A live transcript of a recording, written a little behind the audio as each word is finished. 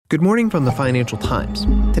Good morning from the Financial Times.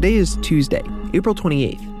 Today is Tuesday, April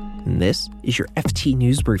 28th, and this is your FT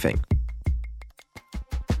News Briefing.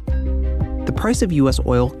 The price of U.S.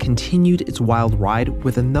 oil continued its wild ride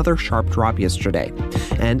with another sharp drop yesterday,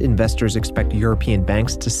 and investors expect European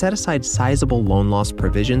banks to set aside sizable loan loss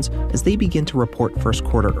provisions as they begin to report first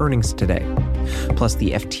quarter earnings today. Plus,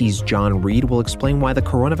 the FT's John Reed will explain why the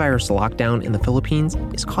coronavirus lockdown in the Philippines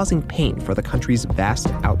is causing pain for the country's vast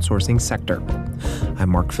outsourcing sector. I'm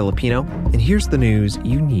Mark Filipino, and here's the news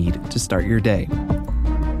you need to start your day.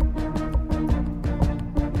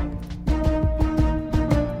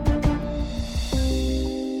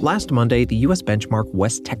 Last Monday, the U.S. benchmark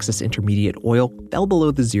West Texas Intermediate oil fell below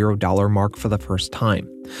the $0 mark for the first time.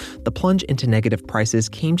 The plunge into negative prices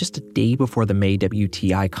came just a day before the May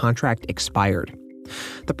WTI contract expired.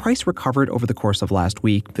 The price recovered over the course of last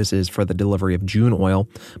week. This is for the delivery of June oil,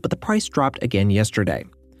 but the price dropped again yesterday.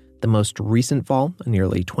 The most recent fall, a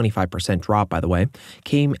nearly 25% drop, by the way,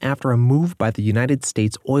 came after a move by the United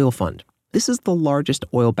States Oil Fund. This is the largest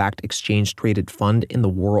oil-backed exchange-traded fund in the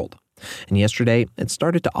world. And yesterday, it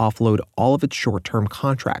started to offload all of its short-term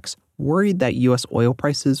contracts, worried that U.S. oil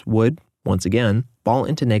prices would, once again, fall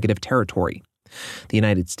into negative territory. The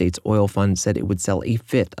United States Oil Fund said it would sell a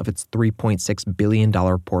fifth of its $3.6 billion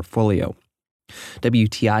portfolio.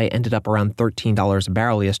 WTI ended up around $13 a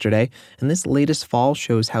barrel yesterday, and this latest fall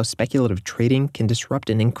shows how speculative trading can disrupt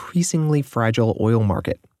an increasingly fragile oil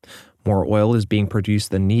market. More oil is being produced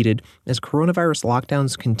than needed as coronavirus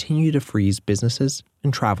lockdowns continue to freeze businesses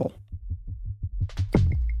and travel.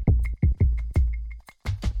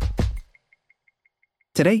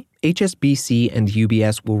 Today, HSBC and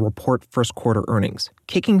UBS will report first quarter earnings,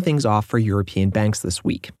 kicking things off for European banks this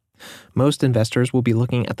week. Most investors will be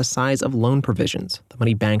looking at the size of loan provisions, the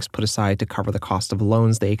money banks put aside to cover the cost of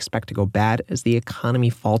loans they expect to go bad as the economy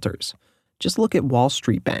falters. Just look at Wall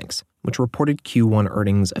Street banks, which reported Q1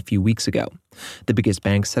 earnings a few weeks ago. The biggest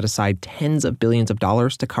banks set aside tens of billions of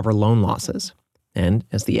dollars to cover loan losses. And,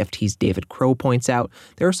 as the FT's David Crow points out,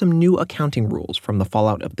 there are some new accounting rules from the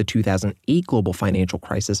fallout of the 2008 global financial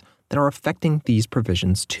crisis that are affecting these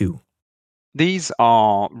provisions too. These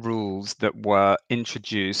are rules that were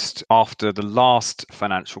introduced after the last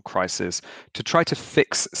financial crisis to try to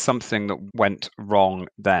fix something that went wrong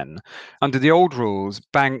then. Under the old rules,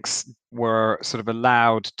 banks were sort of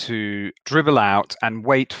allowed to dribble out and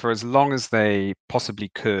wait for as long as they possibly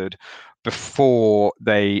could before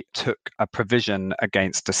they took a provision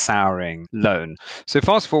against a souring loan. So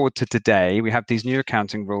fast forward to today, we have these new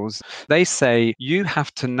accounting rules. They say you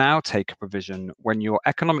have to now take a provision when your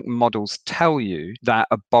economic models tell you that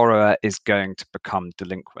a borrower is going to become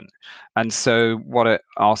delinquent. And so what it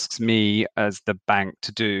asks me as the bank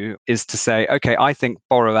to do is to say, okay, I think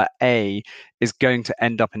borrower A is going to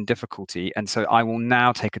end up in difficulty, and so I will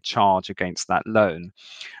now take a charge against that loan.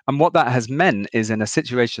 And what that has meant is in a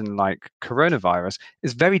situation like coronavirus,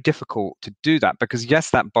 it's very difficult to do that because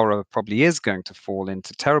yes, that borrower probably is going to fall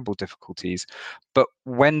into terrible difficulties, but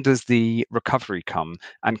when does the recovery come?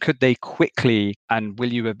 And could they quickly, and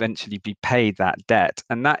will you eventually be paid that debt?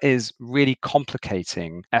 And that is really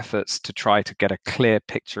complicating efforts to try to get a clear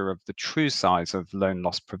picture of the true size of loan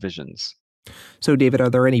loss provisions. So, David, are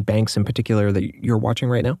there any banks in particular that you're watching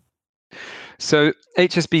right now? So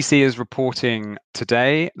HSBC is reporting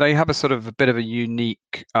today. They have a bit of a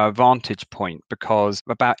unique vantage point because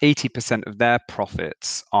about 80% of their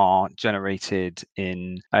profits are generated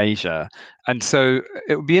in Asia. And so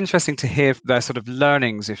it would be interesting to hear their sort of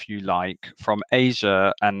learnings, if you like, from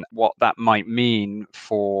Asia and what that might mean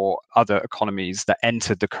for other economies that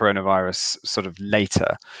entered the coronavirus sort of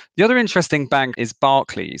later. The other interesting bank is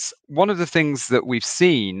Barclays. One of the things that we've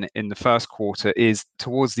seen in the first quarter is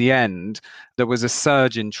towards the end, there was a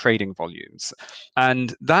surge in trading volumes.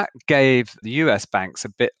 And that gave the US banks a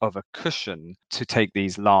bit of a cushion to take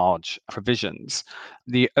these large provisions.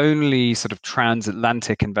 The only sort of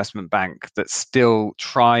transatlantic investment bank that still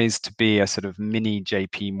tries to be a sort of mini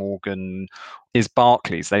JP Morgan is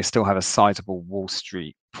Barclays. They still have a sizable Wall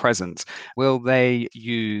Street presence. Will they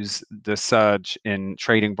use the surge in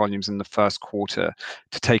trading volumes in the first quarter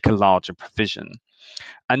to take a larger provision?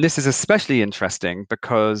 And this is especially interesting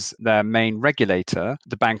because their main regulator,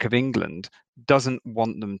 the Bank of England, doesn't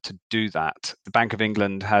want them to do that. The Bank of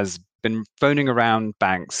England has been phoning around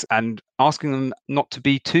banks and asking them not to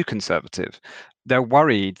be too conservative. They're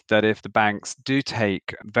worried that if the banks do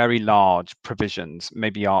take very large provisions,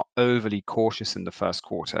 maybe are overly cautious in the first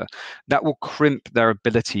quarter, that will crimp their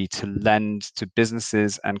ability to lend to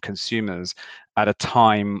businesses and consumers at a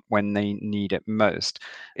time when they need it most.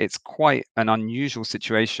 It's quite an unusual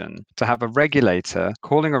situation to have a regulator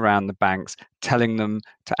calling around the banks, telling them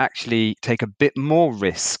to actually take a bit more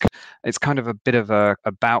risk. It's kind of a bit of a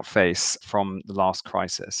about face from the last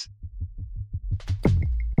crisis.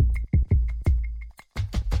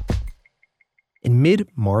 In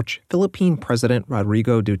mid-March, Philippine President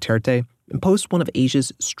Rodrigo Duterte imposed one of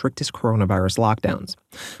Asia's strictest coronavirus lockdowns.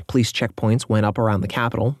 Police checkpoints went up around the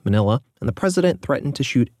capital, Manila, and the president threatened to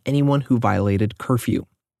shoot anyone who violated curfew.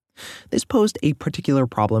 This posed a particular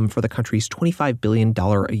problem for the country's $25 billion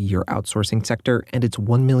a year outsourcing sector and its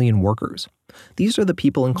 1 million workers. These are the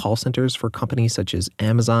people in call centers for companies such as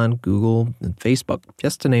Amazon, Google, and Facebook,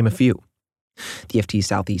 just to name a few. The FT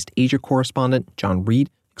Southeast Asia correspondent, John Reed,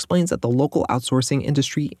 explains that the local outsourcing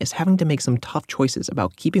industry is having to make some tough choices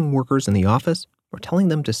about keeping workers in the office or telling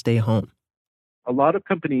them to stay home. A lot of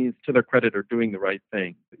companies, to their credit, are doing the right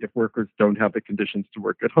thing. If workers don't have the conditions to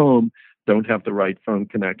work at home, don't have the right phone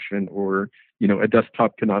connection, or a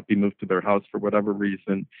desktop cannot be moved to their house for whatever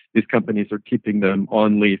reason, these companies are keeping them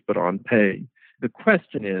on leave but on pay. The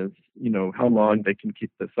question is, how long they can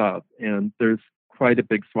keep this up. And there's quite a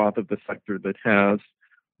big swath of the sector that has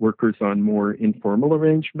workers on more informal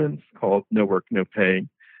arrangements called no work, no pay,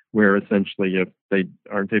 where essentially if they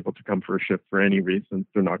aren't able to come for a shift for any reason,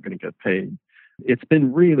 they're not going to get paid. It's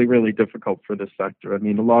been really, really difficult for this sector. I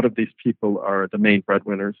mean, a lot of these people are the main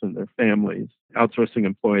breadwinners in their families. Outsourcing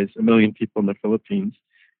employs 1 million people in the Philippines.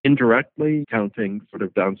 Indirectly, counting sort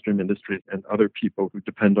of downstream industries and other people who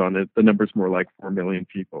depend on it, the number's more like 4 million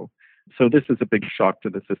people. So this is a big shock to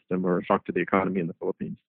the system, or a shock to the economy in the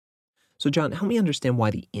Philippines. So, John, help me understand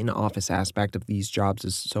why the in-office aspect of these jobs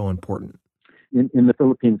is so important. In the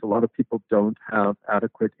Philippines, a lot of people don't have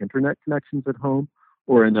adequate internet connections at home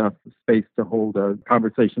or enough space to hold a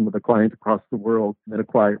conversation with a client across the world in a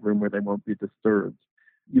quiet room where they won't be disturbed.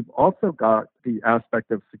 You've also got the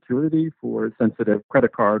aspect of security for sensitive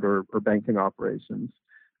credit card or banking operations.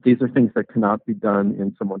 These are things that cannot be done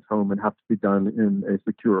in someone's home and have to be done in a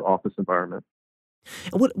secure office environment.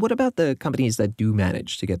 And what about the companies that do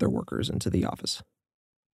manage to get their workers into the office?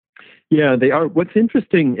 Yeah, they are. What's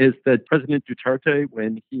interesting is that President Duterte,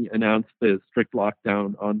 when he announced the strict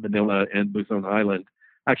lockdown on Manila and Luzon Island,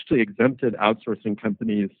 actually exempted outsourcing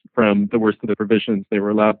companies from the worst of the provisions. They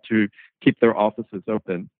were allowed to keep their offices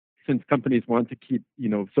open. Since companies want to keep,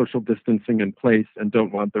 social distancing in place and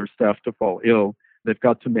don't want their staff to fall ill, they've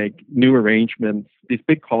got to make new arrangements. These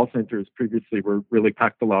big call centers previously were really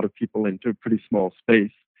packed a lot of people into a pretty small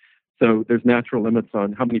space. So there's natural limits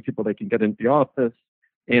on how many people they can get into the office,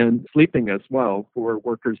 and sleeping as well for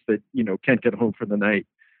workers that, can't get home for the night.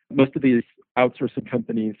 Most of these outsourcing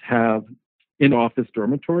companies have in-office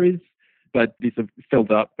dormitories, but these have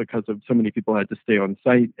filled up because of so many people had to stay on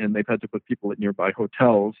site, and they've had to put people at nearby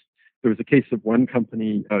hotels. There was a case of one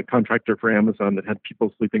company, a contractor for Amazon, that had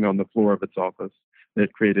people sleeping on the floor of its office.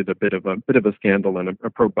 That created a bit of a scandal and a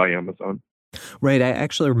probe by Amazon. Right. I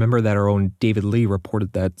actually remember that our own David Lee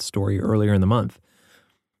reported that story earlier in the month.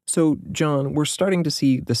 So, John, we're starting to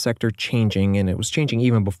see the sector changing, and it was changing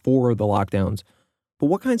even before the lockdowns. But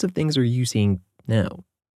what kinds of things are you seeing now?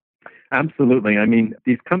 Absolutely. I mean,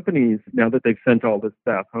 these companies, now that they've sent all the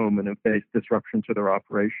staff home and have faced disruption to their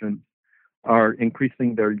operations, are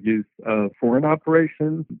increasing their use of foreign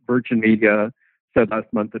operations. Virgin Media said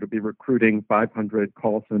last month that it would be recruiting 500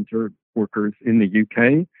 call center workers in the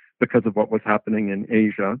UK because of what was happening in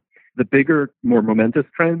Asia. The bigger, more momentous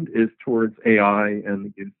trend is towards AI and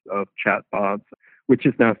the use of chatbots, which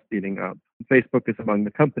is now speeding up. Facebook is among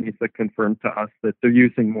the companies that confirmed to us that they're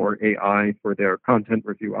using more AI for their content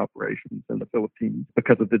review operations in the Philippines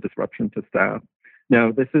because of the disruption to staff.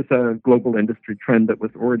 Now, this is a global industry trend that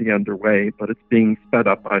was already underway, but it's being sped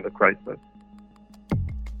up by the crisis.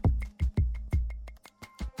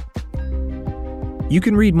 You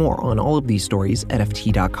can read more on all of these stories at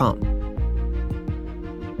FT.com.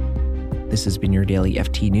 This has been your daily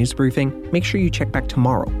FT News Briefing. Make sure you check back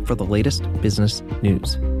tomorrow for the latest business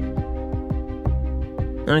news.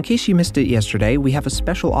 In case you missed it yesterday, we have a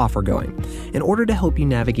special offer going. In order to help you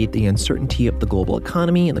navigate the uncertainty of the global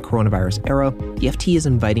economy and the coronavirus era, the FT is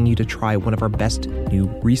inviting you to try one of our best new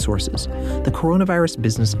resources, the Coronavirus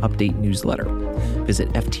Business Update newsletter.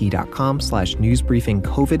 Visit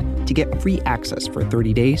ft.com/newsbriefingcovid to get free access for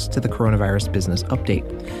 30 days to the Coronavirus Business Update.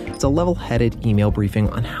 It's a level-headed email briefing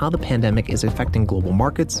on how the pandemic is affecting global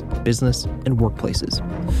markets, business, and workplaces.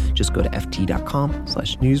 Just go to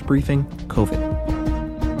ft.com/newsbriefingcovid.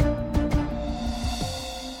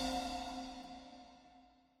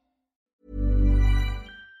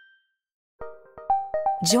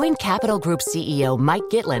 Join Capital Group CEO Mike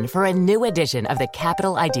Gitlin for a new edition of the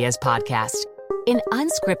Capital Ideas Podcast. In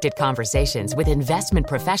unscripted conversations with investment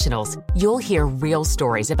professionals, you'll hear real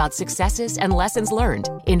stories about successes and lessons learned,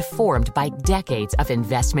 informed by decades of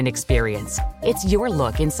investment experience. It's your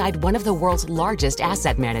look inside one of the world's largest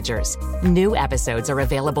asset managers. New episodes are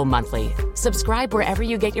available monthly. Subscribe wherever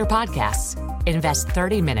you get your podcasts. Invest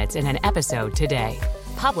 30 minutes in an episode today.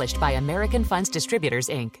 Published by American Funds Distributors,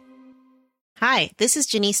 Inc. Hi, this is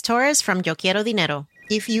Janice Torres from Yo Quiero Dinero.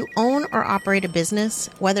 If you own or operate a business,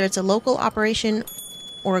 whether it's a local operation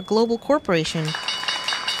or a global corporation,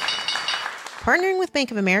 partnering with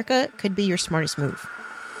Bank of America could be your smartest move.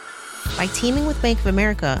 By teaming with Bank of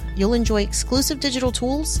America, you'll enjoy exclusive digital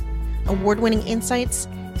tools, award-winning insights,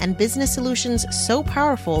 and business solutions so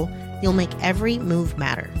powerful you'll make every move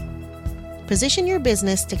matter. Position your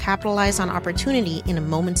business to capitalize on opportunity in a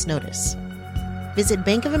moment's notice. Visit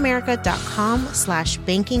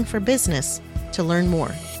bankofamerica.com/bankingforbusiness to learn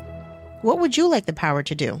more. What would you like the power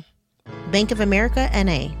to do? Bank of America,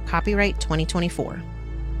 N.A., copyright 2024.